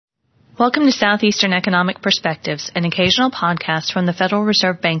Welcome to Southeastern Economic Perspectives, an occasional podcast from the Federal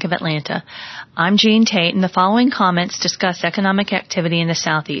Reserve Bank of Atlanta. I'm Jean Tate, and the following comments discuss economic activity in the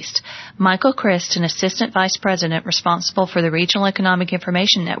Southeast. Michael Christ, an Assistant Vice President responsible for the Regional Economic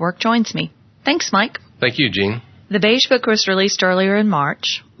Information Network, joins me. Thanks, Mike. Thank you, Jean. The Beige book was released earlier in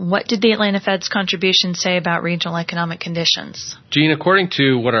March. What did the Atlanta Fed's contribution say about regional economic conditions? Jean, according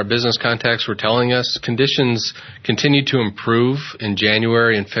to what our business contacts were telling us, conditions continued to improve in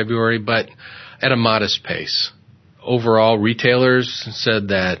January and February, but at a modest pace. Overall, retailers said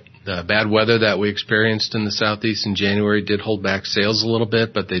that the bad weather that we experienced in the Southeast in January did hold back sales a little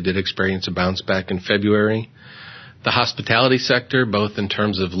bit, but they did experience a bounce back in February. The hospitality sector, both in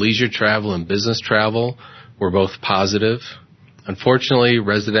terms of leisure travel and business travel, were both positive. Unfortunately,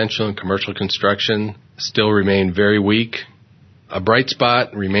 residential and commercial construction still remain very weak. A bright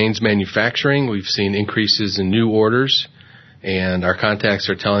spot remains manufacturing. We've seen increases in new orders, and our contacts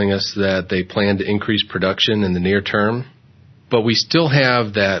are telling us that they plan to increase production in the near term. But we still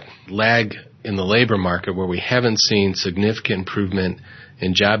have that lag in the labor market where we haven't seen significant improvement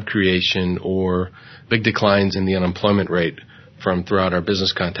in job creation or big declines in the unemployment rate from throughout our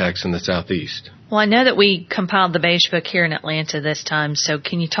business contacts in the Southeast. Well, I know that we compiled the Beige book here in Atlanta this time, so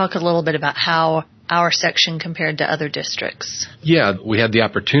can you talk a little bit about how our section compared to other districts? Yeah, we had the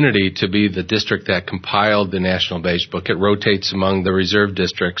opportunity to be the district that compiled the National Beige book. It rotates among the reserve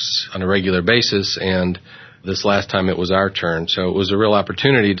districts on a regular basis, and this last time it was our turn. So it was a real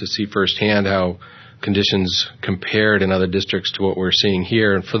opportunity to see firsthand how conditions compared in other districts to what we're seeing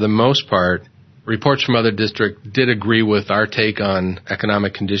here. And for the most part, reports from other districts did agree with our take on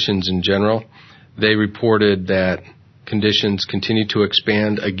economic conditions in general. They reported that conditions continue to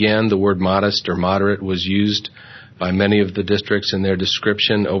expand. Again, the word modest or moderate was used by many of the districts in their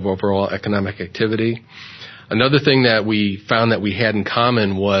description of overall economic activity. Another thing that we found that we had in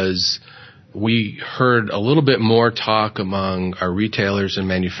common was we heard a little bit more talk among our retailers and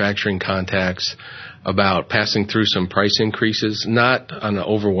manufacturing contacts about passing through some price increases, not on an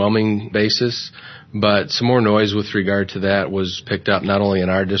overwhelming basis, but some more noise with regard to that was picked up not only in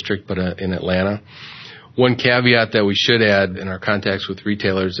our district but in Atlanta. One caveat that we should add in our contacts with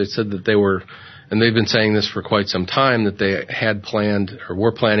retailers, they said that they were, and they've been saying this for quite some time, that they had planned or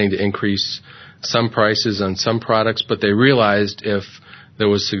were planning to increase some prices on some products, but they realized if there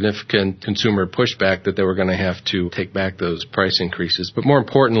was significant consumer pushback that they were going to have to take back those price increases. But more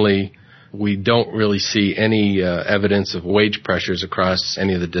importantly, we don't really see any evidence of wage pressures across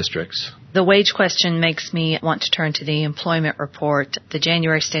any of the districts. The wage question makes me want to turn to the employment report. The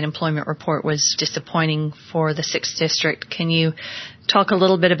January state employment report was disappointing for the 6th District. Can you talk a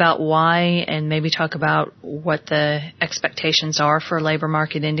little bit about why and maybe talk about what the expectations are for labor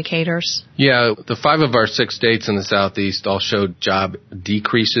market indicators? Yeah, the 5 of our 6 states in the Southeast all showed job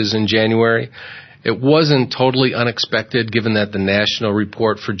decreases in January. It wasn't totally unexpected given that the national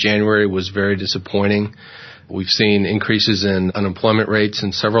report for January was very disappointing. We've seen increases in unemployment rates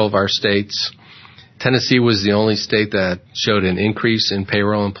in several of our states. Tennessee was the only state that showed an increase in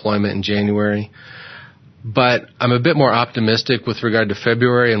payroll employment in January. But I'm a bit more optimistic with regard to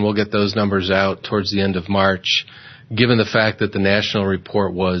February, and we'll get those numbers out towards the end of March, given the fact that the national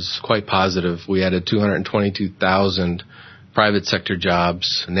report was quite positive. We added 222,000 private sector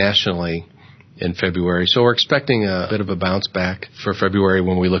jobs nationally in February. So we're expecting a bit of a bounce back for February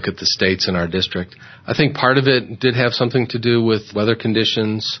when we look at the states in our district. I think part of it did have something to do with weather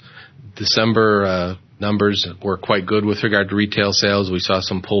conditions. December numbers were quite good with regard to retail sales. We saw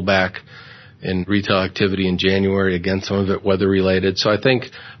some pullback in retail activity in January, again, some of it weather related. So I think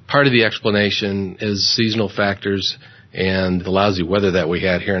part of the explanation is seasonal factors and the lousy weather that we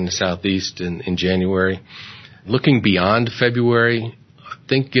had here in the Southeast in January. Looking beyond February, I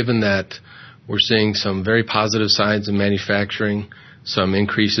think given that we're seeing some very positive signs in manufacturing, some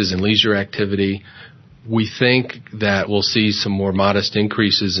increases in leisure activity, we think that we'll see some more modest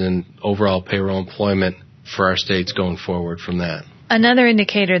increases in overall payroll employment for our states going forward from that. Another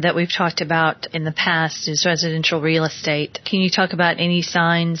indicator that we've talked about in the past is residential real estate. Can you talk about any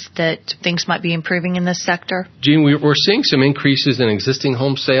signs that things might be improving in this sector? Jean, we're seeing some increases in existing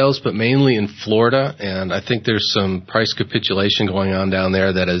home sales, but mainly in Florida, and I think there's some price capitulation going on down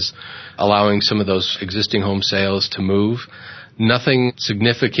there that is allowing some of those existing home sales to move. Nothing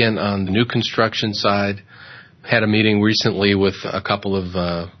significant on the new construction side. Had a meeting recently with a couple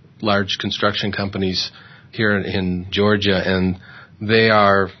of large construction companies here in Georgia, and they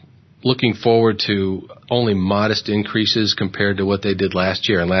are looking forward to only modest increases compared to what they did last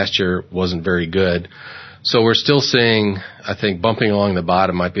year, and last year wasn't very good. So we're still seeing, I think, bumping along the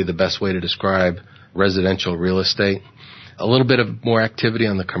bottom might be the best way to describe residential real estate. A little bit of more activity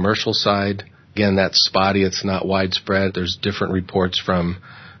on the commercial side. Again, that's spotty. It's not widespread. There's different reports from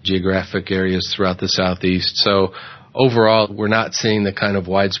geographic areas throughout the Southeast. So overall, we're not seeing the kind of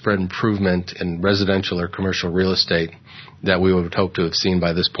widespread improvement in residential or commercial real estate that we would hope to have seen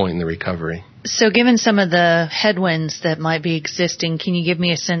by this point in the recovery. So given some of the headwinds that might be existing, can you give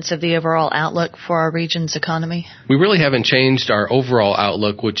me a sense of the overall outlook for our region's economy? We really haven't changed our overall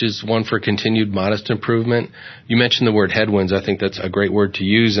outlook, which is one for continued modest improvement. You mentioned the word headwinds. I think that's a great word to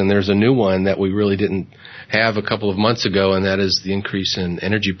use, and there's a new one that we really didn't have a couple of months ago, and that is the increase in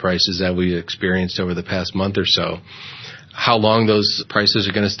energy prices that we experienced over the past month or so. How long those prices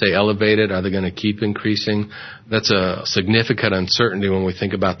are going to stay elevated? Are they going to keep increasing? That's a significant uncertainty when we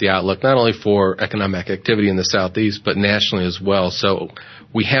think about the outlook, not only for economic activity in the Southeast, but nationally as well. So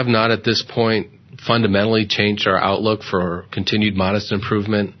we have not at this point fundamentally changed our outlook for continued modest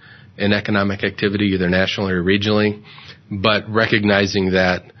improvement in economic activity, either nationally or regionally, but recognizing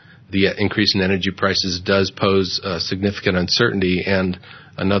that the increase in energy prices does pose a significant uncertainty and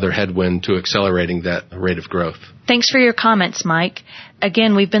another headwind to accelerating that rate of growth. Thanks for your comments, Mike.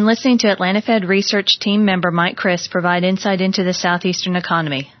 Again, we've been listening to Atlanta Fed Research Team member Mike Christ provide insight into the Southeastern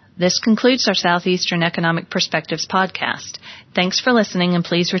economy. This concludes our Southeastern Economic Perspectives podcast. Thanks for listening, and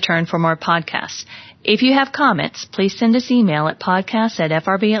please return for more podcasts. If you have comments, please send us email at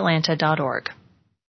podcast@frbatlanta.org.